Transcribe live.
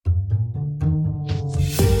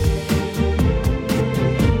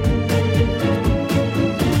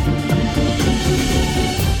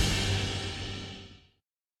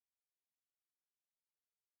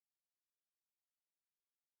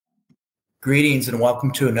Greetings and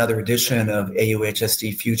welcome to another edition of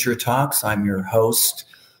AUHSD Future Talks. I'm your host,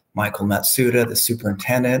 Michael Matsuda, the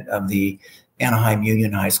superintendent of the Anaheim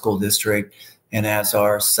Union High School District. And as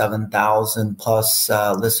our 7,000 plus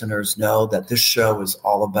listeners know, that this show is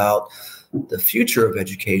all about the future of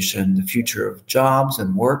education, the future of jobs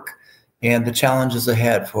and work, and the challenges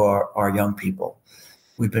ahead for our young people.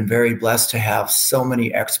 We've been very blessed to have so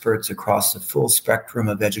many experts across the full spectrum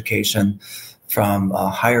of education, from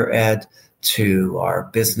higher ed to our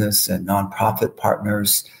business and nonprofit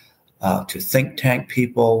partners, to think tank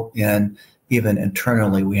people, and even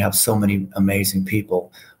internally, we have so many amazing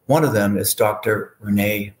people. One of them is Dr.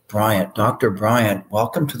 Renee Bryant. Dr. Bryant,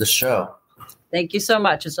 welcome to the show. Thank you so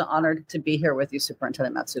much. It's an honor to be here with you,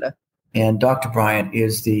 Superintendent Matsuda. And Dr. Bryant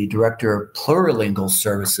is the Director of Plurilingual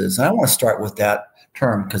Services. And I want to start with that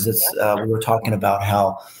term because we were talking about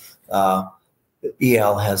how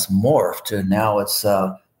EL has morphed and now it's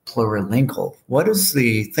plurilingual. What is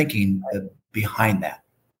the thinking behind that?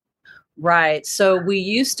 Right. So we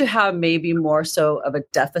used to have maybe more so of a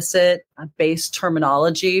deficit-based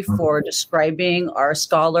terminology for describing our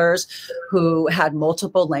scholars who had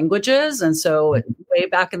multiple languages. And so way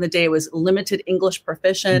back in the day, it was limited English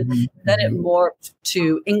proficient. Then it morphed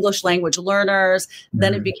to English language learners.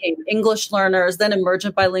 Then it became English learners, then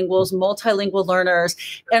emergent bilinguals, multilingual learners.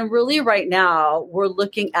 And really right now, we're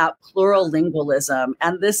looking at plurilingualism.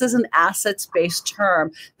 And this is an assets-based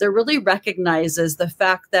term that really recognizes the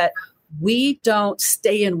fact that we don't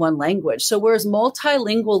stay in one language. So whereas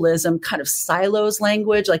multilingualism kind of silos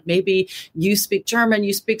language, like maybe you speak German,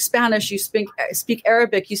 you speak Spanish, you speak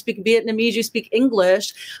Arabic, you speak Vietnamese, you speak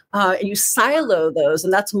English, and you silo those,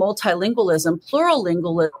 and that's multilingualism.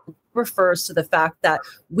 Plurilingualism refers to the fact that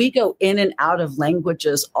we go in and out of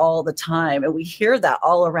languages all the time, and we hear that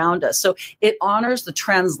all around us. So it honors the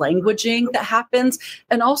translanguaging that happens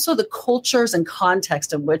and also the cultures and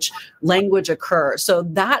context in which language occurs. So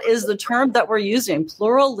that is the term that we're using,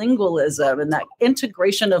 plurilingualism, and that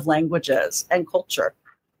integration of languages and culture.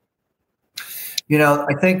 You know,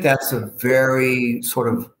 I think that's a very sort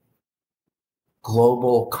of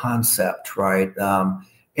global concept, right?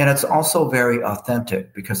 And it's also very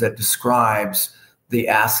authentic because it describes the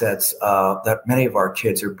assets that many of our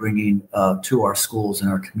kids are bringing to our schools and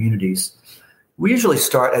our communities. We usually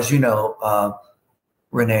start, as you know,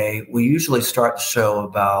 Renee, we usually start the show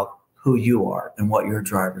about who you are and what your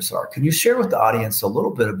drivers are. Can you share with the audience a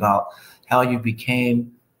little bit about how you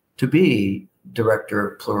became to be Director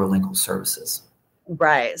of Plurilingual Services?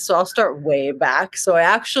 Right. So I'll start way back. So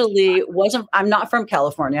I'm not from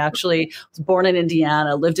California. I actually was born in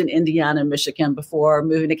Indiana, lived in Indiana and Michigan before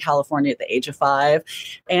moving to California at the age of 5,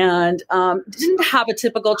 and didn't have a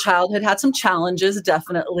typical childhood, had some challenges,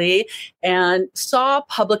 definitely, and saw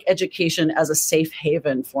public education as a safe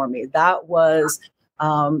haven for me. That was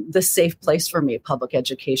the safe place for me, public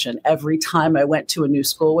education. Every time I went to a new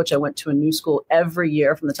school, which I went to a new school every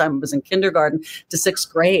year from the time I was in kindergarten to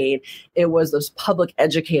 6th grade, it was those public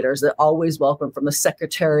educators that always welcomed, from the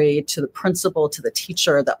secretary to the principal to the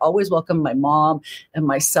teacher, that always welcomed my mom and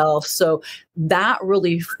myself. So that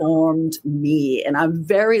really formed me. And I'm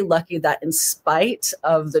very lucky that in spite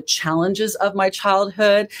of the challenges of my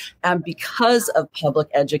childhood and because of public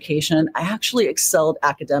education, I actually excelled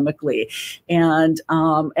academically. And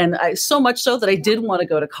I so much so that I did want to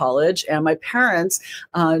go to college. And my parents,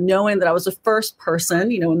 knowing that I was the first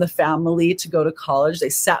person, in the family to go to college, they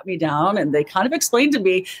sat me down and they kind of explained to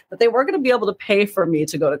me that they weren't going to be able to pay for me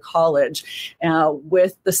to go to college,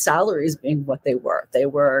 with the salaries being what they were. They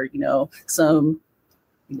were, some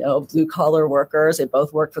blue collar workers. They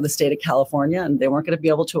both worked for the state of California and they weren't going to be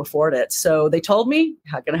able to afford it. So they told me,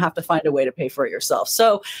 you're going to have to find a way to pay for it yourself.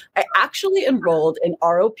 So I actually enrolled in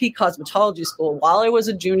ROP cosmetology school while I was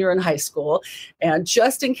a junior in high school. And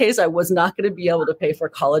just in case I was not going to be able to pay for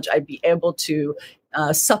college, I'd be able to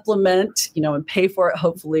supplement, and pay for it,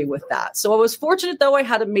 hopefully, with that. So I was fortunate, though. I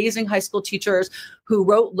had amazing high school teachers who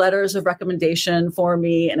wrote letters of recommendation for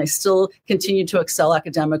me, and I still continue to excel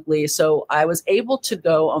academically. So I was able to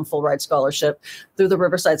go on full ride scholarship through the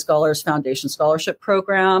Riverside Scholars Foundation Scholarship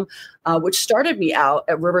Program, which started me out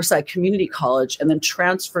at Riverside Community College and then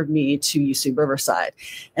transferred me to UC Riverside.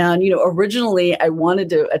 And, originally I wanted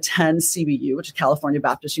to attend CBU, which is California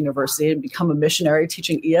Baptist University, and become a missionary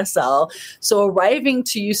teaching ESL. So arriving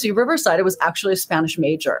to UC Riverside, it was actually a Spanish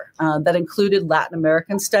major that included Latin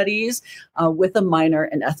American studies with a minor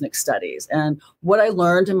in ethnic studies. And what I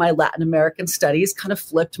learned in my Latin American studies kind of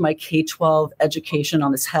flipped my K-12 education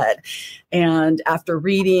on its head. And after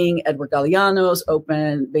reading Edward Galeano's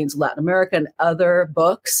Open Veins of Latin America and other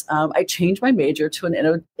books, I changed my major to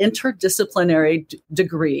an interdisciplinary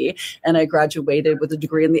degree, and I graduated with a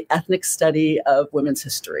degree in the ethnic study of women's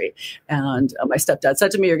history. And my stepdad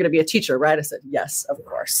said to me, "You're going to be a teacher, right?" I said, "Yes, of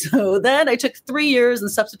course." So then I took 3 years and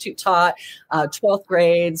substitute taught 12th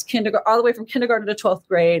grades, kindergarten, all the way from kindergarten to 12th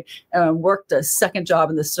grade, and worked a second job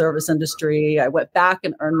in the service industry. I went back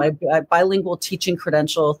and earned my bilingual teaching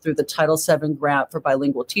credential through the Title VII grant for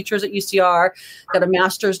bilingual teachers at UCR, got a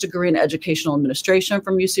master's degree in educational administration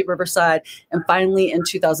from UC Riverside, and finally in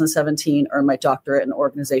 2017 earned my doctorate in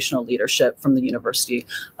organizational leadership from the University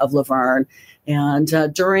of La Verne. And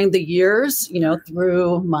during the years,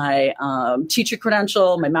 through my teacher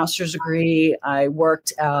credential, my master's degree, I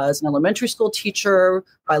worked as an elementary school teacher,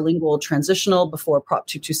 bilingual transitional before Prop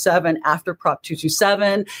 227, after Prop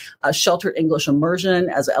 227, sheltered English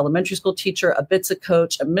immersion as an elementary school teacher, a BITSA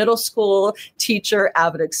coach, a middle school teacher,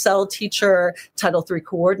 Avid Excel teacher, Title III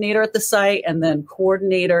coordinator at the site, and then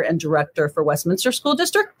coordinator and director for Westminster School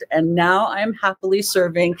District. And now I am happily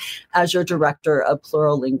serving as your director of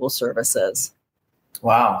Plurilingual Services.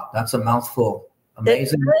 Wow, that's a mouthful.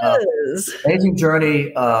 Amazing, amazing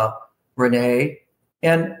journey, Renee.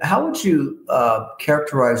 And how would you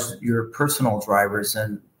characterize your personal drivers?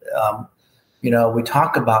 And, we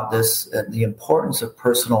talk about this, the importance of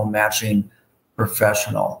personal matching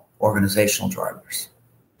professional organizational drivers.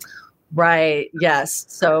 Right. Yes.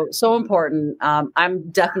 So important. I'm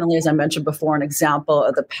definitely, as I mentioned before, an example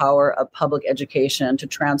of the power of public education to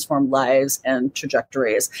transform lives and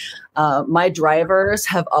trajectories. My drivers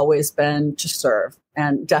have always been to serve,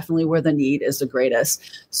 and definitely where the need is the greatest.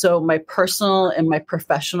 So my personal and my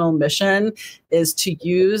professional mission is to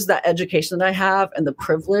use that education that I have and the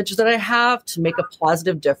privilege that I have to make a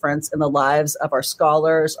positive difference in the lives of our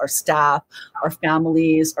scholars, our staff, our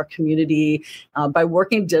families, our community, by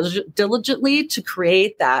working diligently to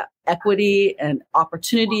create that equity and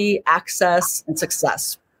opportunity, access, and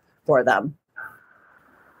success for them.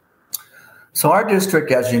 So our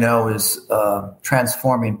district, as you know, is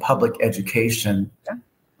transforming public education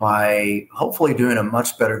by hopefully doing a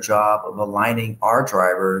much better job of aligning our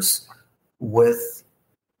drivers with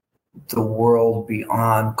the world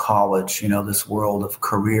beyond college, this world of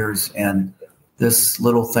careers and this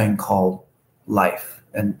little thing called life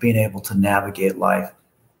and being able to navigate life.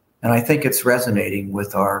 And I think it's resonating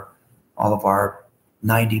with all of our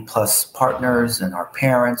 90 plus partners and our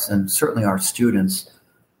parents and certainly our students.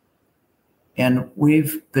 And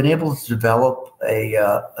we've been able to develop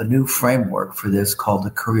a new framework for this called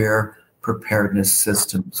the Career Preparedness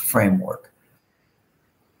Systems Framework.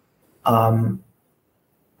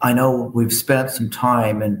 I know we've spent some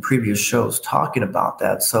time in previous shows talking about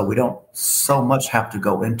that, so we don't so much have to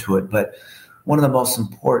go into it. But one of the most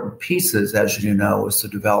important pieces, as you know, is the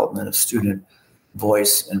development of student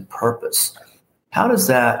voice and purpose. How does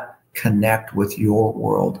that connect with your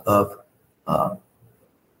world of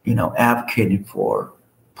advocating for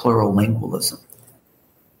plurilingualism?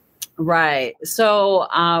 Right. So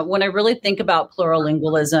when I really think about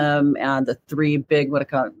plurilingualism and the three big, what I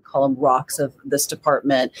call them, rocks of this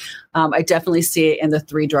department, I definitely see it in the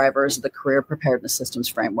three drivers of the Career Preparedness Systems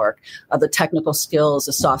Framework, the technical skills,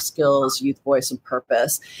 the soft skills, youth voice, and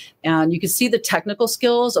purpose. And you can see the technical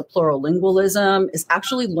skills of plurilingualism is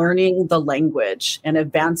actually learning the language and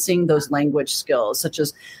advancing those language skills, such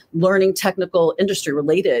as learning technical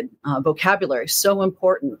industry-related vocabulary, so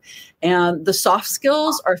important. And the soft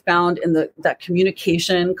skills are found in that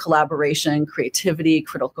communication, collaboration, creativity,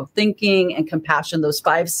 critical thinking, and compassion, those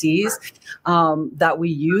 5 C's that we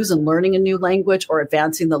use in learning a new language or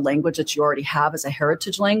advancing the language that you already have as a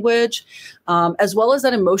heritage language, as well as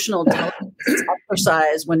that emotional intelligence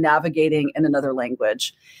exercise when navigating in another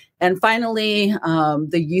language. And finally,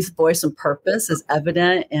 the youth voice and purpose is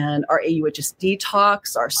evident in our AUHSD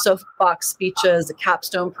talks, our soapbox speeches, the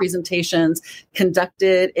capstone presentations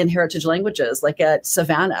conducted in heritage languages, like at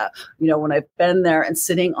Savannah. When I've been there and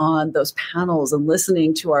sitting on those panels and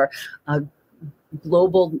listening to our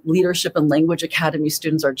Global Leadership and Language Academy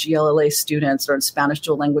students, our GLLA students, are in Spanish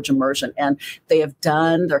dual language immersion, and they have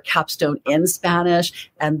done their capstone in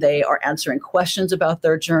Spanish, and they are answering questions about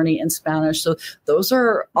their journey in Spanish. So those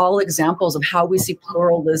are all examples of how we see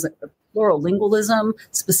plurilingualism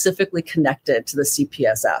specifically connected to the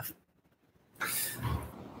CPSF.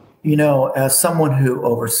 As someone who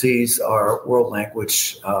oversees our world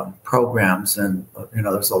language programs, and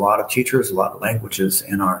there's a lot of teachers, a lot of languages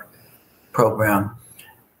in our program,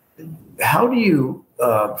 how do you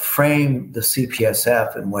frame the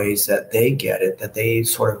CPSF in ways that they get it, that they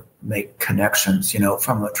sort of make connections,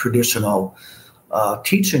 from a traditional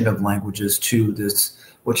teaching of languages to this,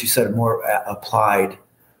 what you said, more applied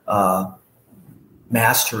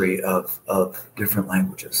mastery of different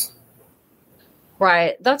languages.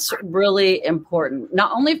 Right. That's really important,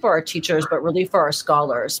 not only for our teachers, but really for our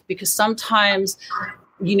scholars, because sometimes,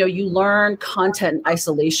 you learn content in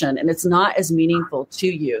isolation and it's not as meaningful to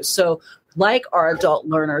you. So like our adult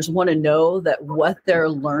learners want to know that what they're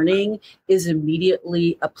learning is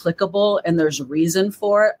immediately applicable and there's reason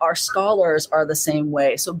for it. Our scholars are the same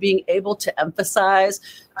way. So being able to emphasize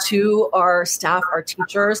to our staff, our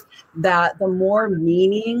teachers, that the more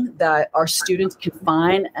meaning that our students can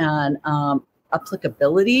find and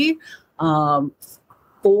applicability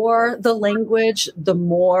for the language, the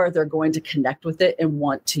more they're going to connect with it and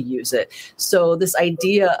want to use it. So this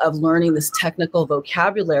idea of learning this technical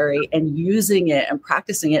vocabulary and using it and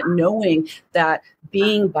practicing it, knowing that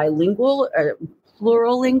being bilingual or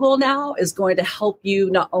plurilingual now is going to help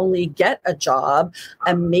you not only get a job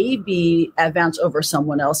and maybe advance over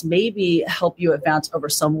someone else, maybe help you advance over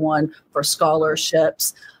someone for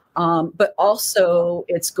scholarships, but also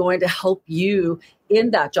it's going to help you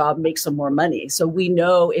in that job make some more money. So we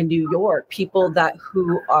know in New York, people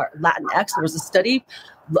who are Latinx, there was a study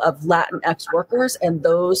of Latinx workers, and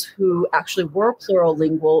those who actually were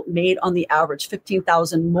plurilingual made on the average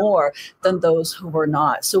 $15,000 more than those who were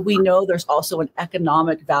not. So we know there's also an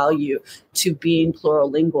economic value to being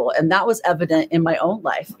plurilingual. And that was evident in my own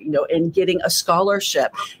life, in getting a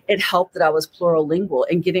scholarship. It helped that I was plurilingual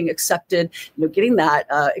and getting accepted, getting that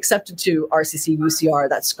accepted to RCC UCR,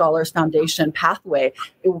 that Scholars Foundation pathway.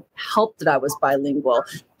 It helped that I was bilingual,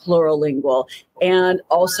 plurilingual, and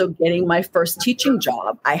also getting my first teaching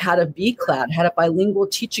job. I had a BCLAD, had a bilingual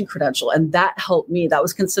teaching credential, and that helped me. That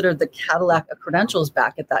was considered the Cadillac of credentials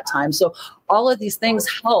back at that time. So all of these things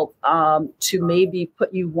help to maybe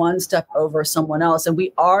put you one step over someone else. And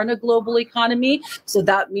we are in a global economy, so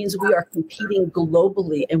that means we are competing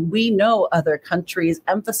globally. And we know other countries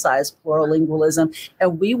emphasize plurilingualism,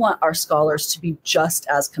 and we want our scholars to be just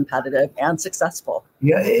as competitive and successful.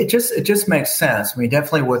 Yeah, it just makes sense. I mean,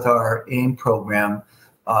 definitely with our AIM program,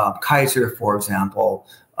 Kaiser, for example,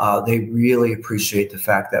 they really appreciate the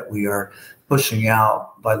fact that we are pushing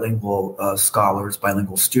out bilingual scholars,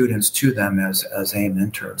 bilingual students to them as AIM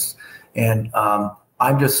interns. And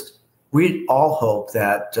we all hope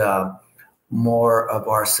that more of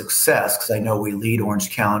our success, because I know we lead Orange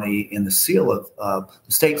County in the seal of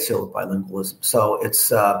the state seal of bilingualism. So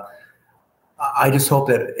it's I just hope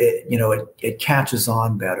that it catches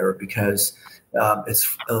on better, because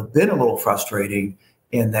it's been a little frustrating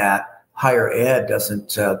in that higher ed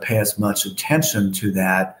doesn't pay as much attention to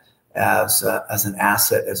that as an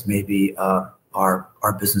asset as maybe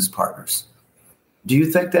our business partners. Do you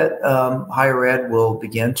think that higher ed will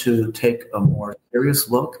begin to take a more serious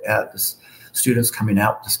look at the students coming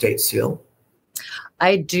out with the state seal?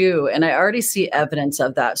 I do, and I already see evidence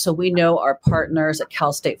of that. So we know our partners at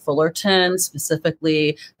Cal State Fullerton,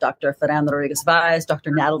 specifically Dr. Fernanda Rodriguez-Valles, Dr.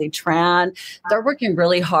 Natalie Tran, they're working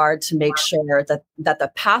really hard to make sure that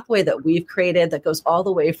the pathway that we've created that goes all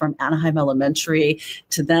the way from Anaheim Elementary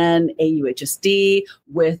to then AUHSD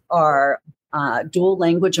with our dual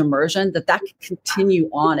language immersion, that can continue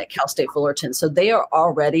on at Cal State Fullerton. So they are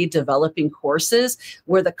already developing courses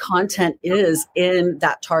where the content is in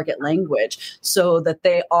that target language, so that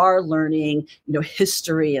they are learning,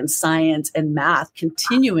 history and science and math,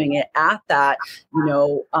 continuing it at that,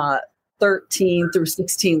 13 through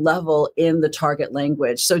 16 level in the target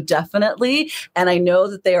language. So definitely. And I know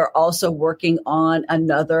that they are also working on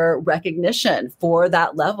another recognition for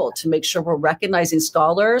that level to make sure we're recognizing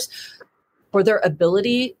scholars for their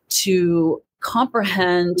ability to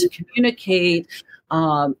comprehend, to communicate,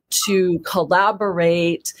 to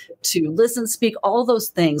collaborate, to listen, speak, all those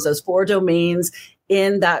things, those 4 domains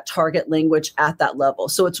in that target language at that level.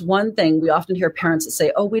 So it's one thing, we often hear parents that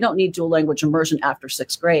say, oh, we don't need dual language immersion after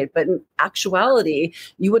 6th grade. But in actuality,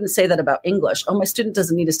 you wouldn't say that about English. Oh, my student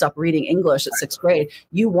doesn't need to stop reading English at 6th grade.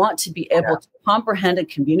 You want to be able to comprehend and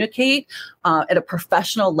communicate at a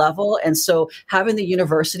professional level. And so having the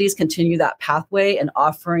universities continue that pathway and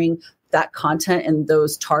offering that content in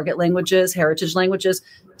those target languages, heritage languages,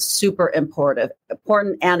 super important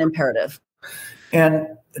and imperative. And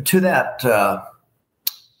to that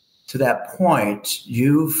point,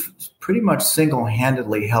 you've pretty much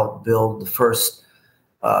single-handedly helped build the first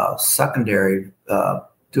secondary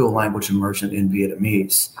dual language immersion in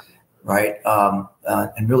Vietnamese, right?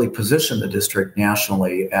 And really position the district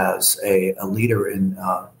nationally as a leader in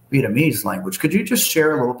Vietnamese language. Could you just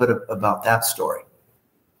share a little bit about that story?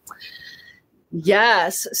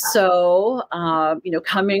 Yes. So,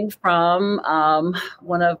 coming from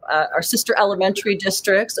one of our sister elementary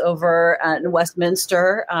districts over in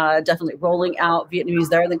Westminster, definitely rolling out Vietnamese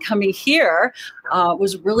there, and then coming here,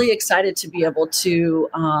 was really excited to be able to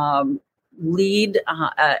lead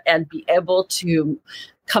and be able to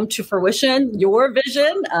come to fruition your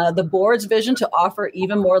vision, the board's vision to offer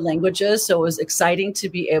even more languages. So it was exciting to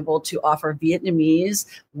be able to offer Vietnamese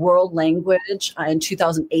world language in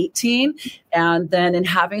 2018. And then in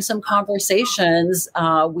having some conversations,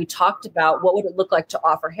 we talked about what would it look like to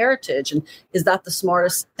offer heritage, and is that the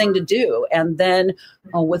smartest thing to do? And then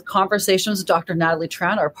with conversations with Dr. Natalie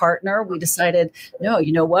Tran, our partner, we decided, no,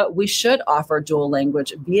 you know what, we should offer dual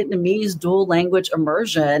language, Vietnamese dual language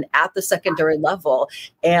immersion at the secondary level,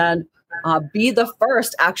 and be the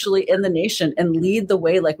first actually in the nation and lead the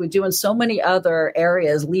way like we do in so many other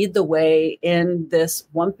areas, lead the way in this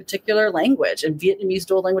one particular language and Vietnamese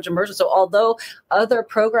dual language immersion. So although other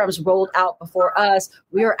programs rolled out before us,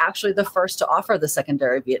 we are actually the first to offer the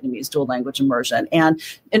secondary Vietnamese dual language immersion. And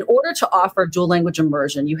in order to offer dual language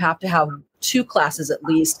immersion, you have to have 2 classes at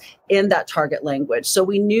least in that target language. So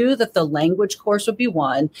we knew that the language course would be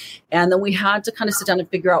one, and then we had to kind of sit down and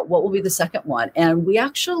figure out what will be the second one. And we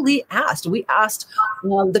actually asked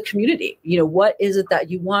the community, what is it that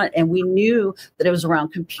you want? And we knew that it was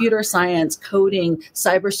around computer science, coding,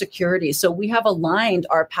 cybersecurity. So we have aligned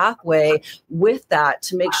our pathway with that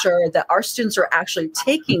to make sure that our students are actually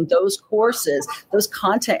taking those courses, those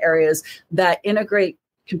content areas that integrate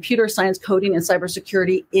computer science, coding, and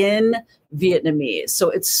cybersecurity in Vietnamese. So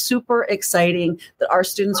it's super exciting that our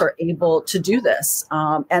students are able to do this.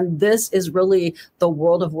 And this is really the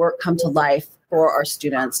world of work come to life for our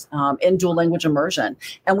students in dual language immersion.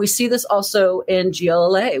 And we see this also in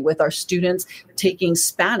GLLA with our students taking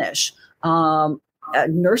Spanish.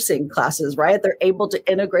 Nursing classes, right? They're able to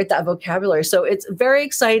integrate that vocabulary. So it's very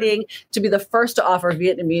exciting to be the first to offer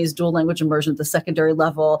Vietnamese dual language immersion at the secondary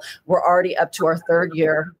level. We're already up to our 3rd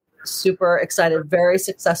year. Super excited, very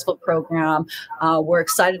successful program. We're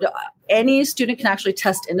excited any student can actually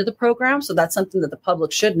test into the program. So that's something that the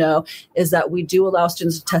public should know, is that we do allow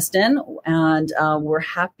students to test in, and we're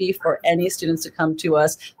happy for any students to come to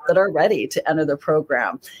us that are ready to enter the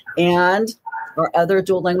program. And our other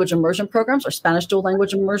dual language immersion programs, our Spanish dual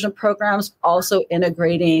language immersion programs, also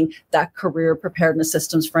integrating that career preparedness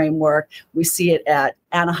systems framework. We see it at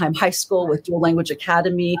Anaheim High School with Dual Language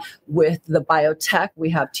Academy. With the biotech, we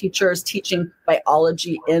have teachers teaching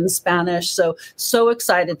biology in Spanish. So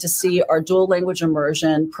excited to see our dual language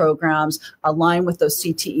immersion programs align with those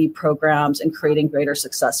CTE programs and creating greater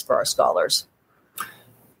success for our scholars.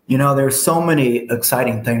 There's so many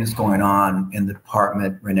exciting things going on in the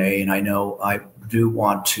department, Renee, and I know I'd be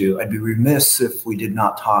remiss if we did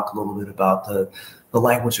not talk a little bit about the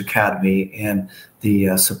Language Academy and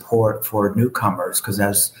the support for newcomers, because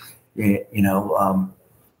as we're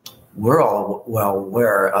all well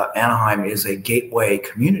aware, Anaheim is a gateway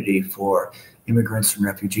community for immigrants and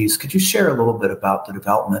refugees. Could you share a little bit about the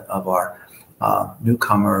development of our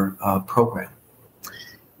newcomer program?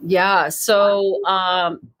 Yeah, so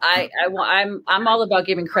I'm all about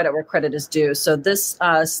giving credit where credit is due. So this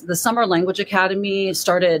the Summer Language Academy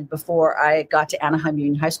started before I got to Anaheim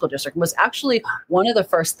Union High School District. It was actually one of the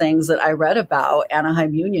first things that I read about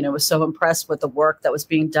Anaheim Union. I was so impressed with the work that was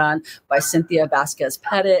being done by Cynthia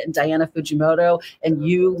Vasquez-Pettit and Diana Fujimoto, and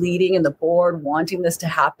you leading in the board, wanting this to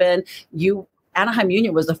happen. Anaheim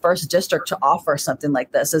Union was the first district to offer something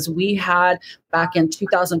like this, as we had back in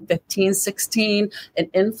 2015-16 an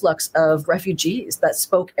influx of refugees that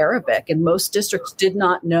spoke Arabic, and most districts did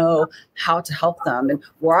not know how to help them. And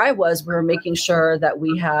where I was, we were making sure that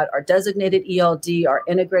we had our designated ELD, our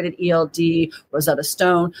integrated ELD, Rosetta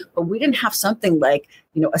Stone, but we didn't have something like,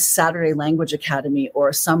 a Saturday Language Academy or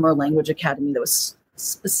a Summer Language Academy that was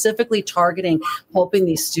specifically targeting helping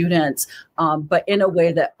these students, but in a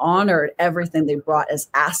way that honored everything they brought as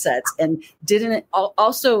assets and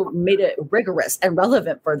also made it rigorous and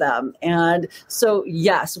relevant for them. And so,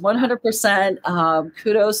 yes, 100%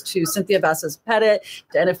 kudos to Cynthia Vasquez-Pettit,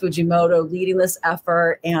 Diana Fujimoto leading this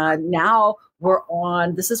effort. And now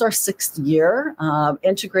this is our 6th year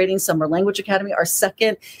integrating Summer Language Academy, our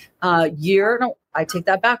 2nd year. No, I take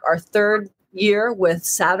that back. Our 3rd year with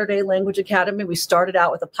Saturday Language Academy. We started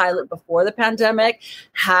out with a pilot before the pandemic,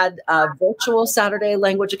 had a virtual Saturday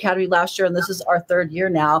Language Academy last year, and this is our 3rd year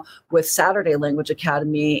now with Saturday Language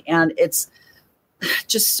Academy. And it's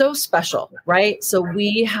just so special, right? So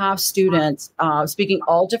we have students speaking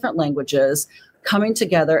all different languages, coming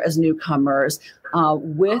together as newcomers,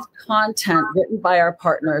 with content written by our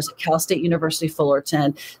partners at Cal State University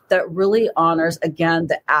Fullerton that really honors, again,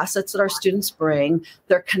 the assets that our students bring,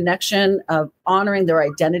 their connection of honoring their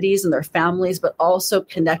identities and their families, but also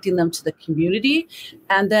connecting them to the community,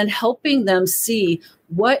 and then helping them see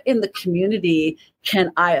what in the community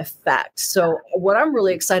can I affect. So what I'm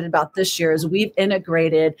really excited about this year is we've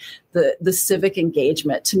integrated the civic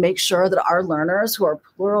engagement to make sure that our learners who are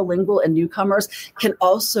plurilingual and newcomers can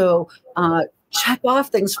also check off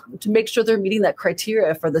things to make sure they're meeting that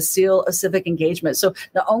criteria for the seal of civic engagement. So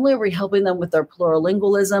not only are we helping them with their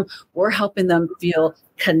plurilingualism, we're helping them feel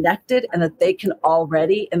connected and that they can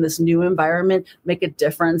already in this new environment make a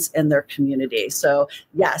difference in their community. So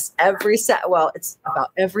yes, it's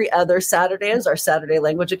about every other Saturday is our Saturday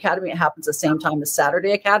Language Academy. It happens the same time as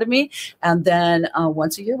Saturday Academy. And then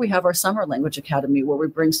once a year, we have our Summer Language Academy where we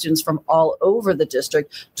bring students from all over the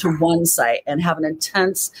district to one site and have an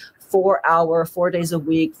intense 4 days a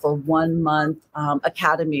week for 1 month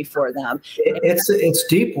academy for them. It's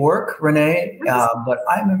deep work, Renee, but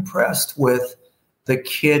I'm impressed with the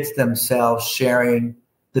kids themselves sharing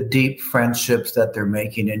the deep friendships that they're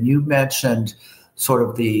making. And you mentioned sort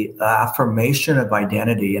of the affirmation of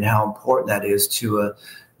identity and how important that is to a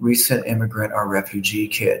recent immigrant or refugee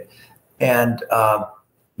kid. And,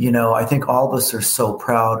 I think all of us are so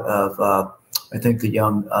proud of I think the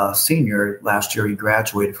young senior last year, he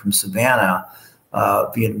graduated from Savannah,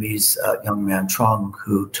 Vietnamese young man Trung,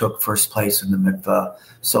 who took first place in the Mikva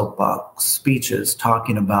soapbox speeches,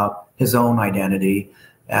 talking about his own identity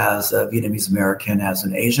as a Vietnamese American, as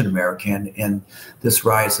an Asian American, in this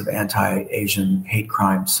rise of anti-Asian hate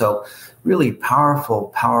crime. So really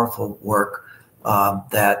powerful work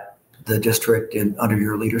that the district under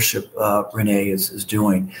your leadership, Renee, is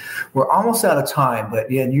doing. We're almost out of time, but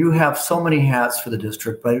you have so many hats for the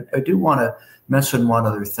district, but I do want to mention one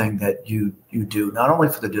other thing that you do, not only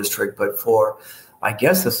for the district, but for, I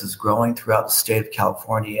guess this is growing throughout the state of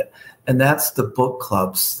California, and that's the book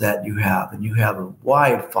clubs that you have. And you have a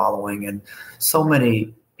wide following and so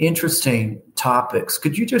many interesting topics.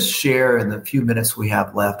 Could you just share in the few minutes we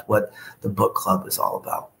have left what the book club is all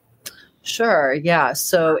about? Sure. Yeah.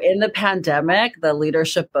 So in the pandemic, the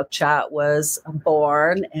Leadership Book Chat was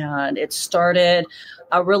born, and it started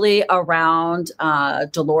really around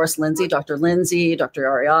Dolores Lindsay, Dr.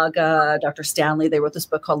 Arriaga, Dr. Stanley. They wrote this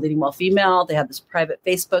book called Leading Well Female. They had this private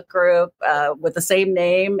Facebook group with the same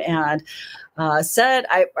name, and said,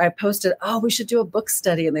 I posted, we should do a book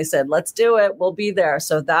study. And they said, let's do it. We'll be there.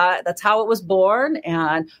 So that's how it was born.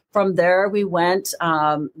 And from there, we went,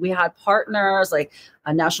 we had partners like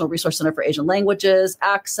a National Resource Center for Asian Languages,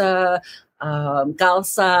 AXA,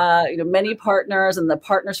 CALSA, many partners, and the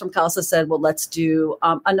partners from CALSA said, well, let's do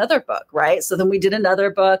another book, right? So then we did another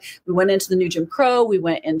book. We went into The New Jim Crow. We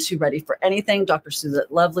went into Ready for Anything, Dr.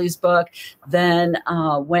 Suzette Lovely's book, then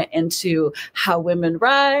went into How Women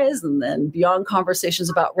Rise, and then Beyond Conversations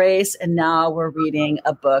About Race. And now we're reading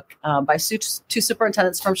a book by two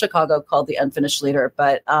superintendents from Chicago called The Unfinished Leader.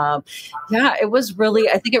 But it was really,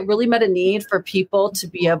 I think it really met a need for people to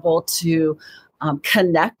be able to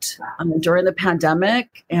connect during the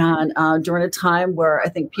pandemic and during a time where I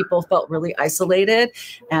think people felt really isolated,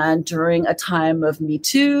 and during a time of Me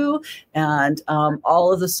Too and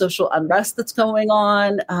all of the social unrest that's going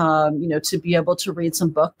on, to be able to read some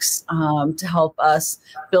books to help us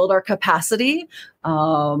build our capacity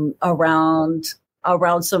around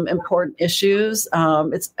some important issues.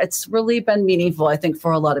 It's really been meaningful, I think,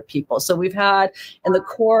 for a lot of people. So we've had, in the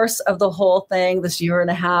course of the whole thing, this year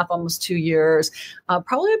and a half, almost 2 years,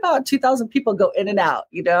 probably about 2,000 people go in and out,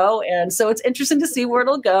 and so it's interesting to see where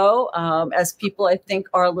it'll go as people, I think,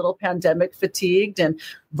 are a little pandemic fatigued and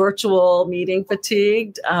virtual meeting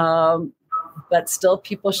fatigued, but still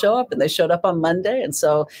people show up, and they showed up on Monday. And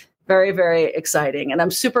so very, very exciting. And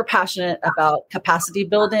I'm super passionate about capacity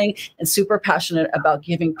building and super passionate about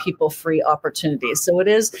giving people free opportunities. So it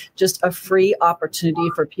is just a free opportunity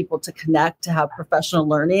for people to connect, to have professional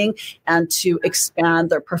learning, and to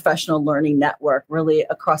expand their professional learning network really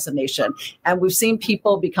across the nation. And we've seen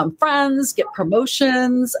people become friends, get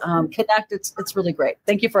promotions, connect. It's really great.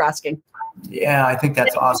 Thank you for asking. Yeah, I think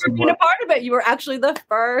that's awesome. Being a part of it. You were actually the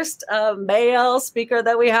first male speaker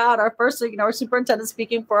that we had, our first, our superintendent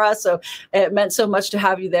speaking for us. So it meant so much to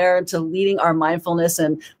have you there and to leading our mindfulness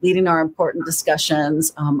and leading our important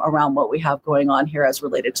discussions around what we have going on here as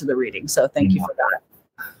related to the reading. So thank you for that.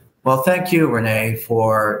 Well, thank you, Renee,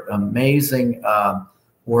 for amazing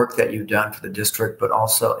work that you've done for the district, but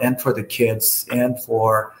also, and for the kids and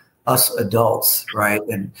for us adults, right?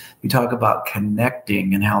 And you talk about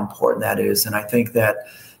connecting and how important that is. And I think that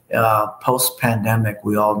post-pandemic,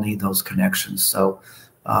 we all need those connections. So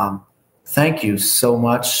thank you so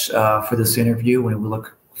much for this interview, and we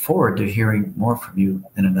look forward to hearing more from you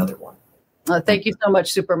in another one. Thank you so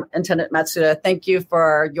much, Superintendent Matsuda. Thank you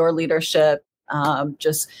for your leadership.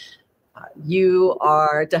 You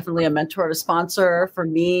are definitely a mentor and a sponsor for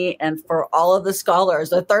me and for all of the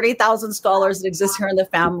scholars, the 30,000 scholars that exist here in the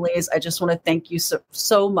families. I just want to thank you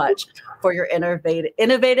so much for your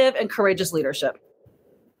innovative and courageous leadership.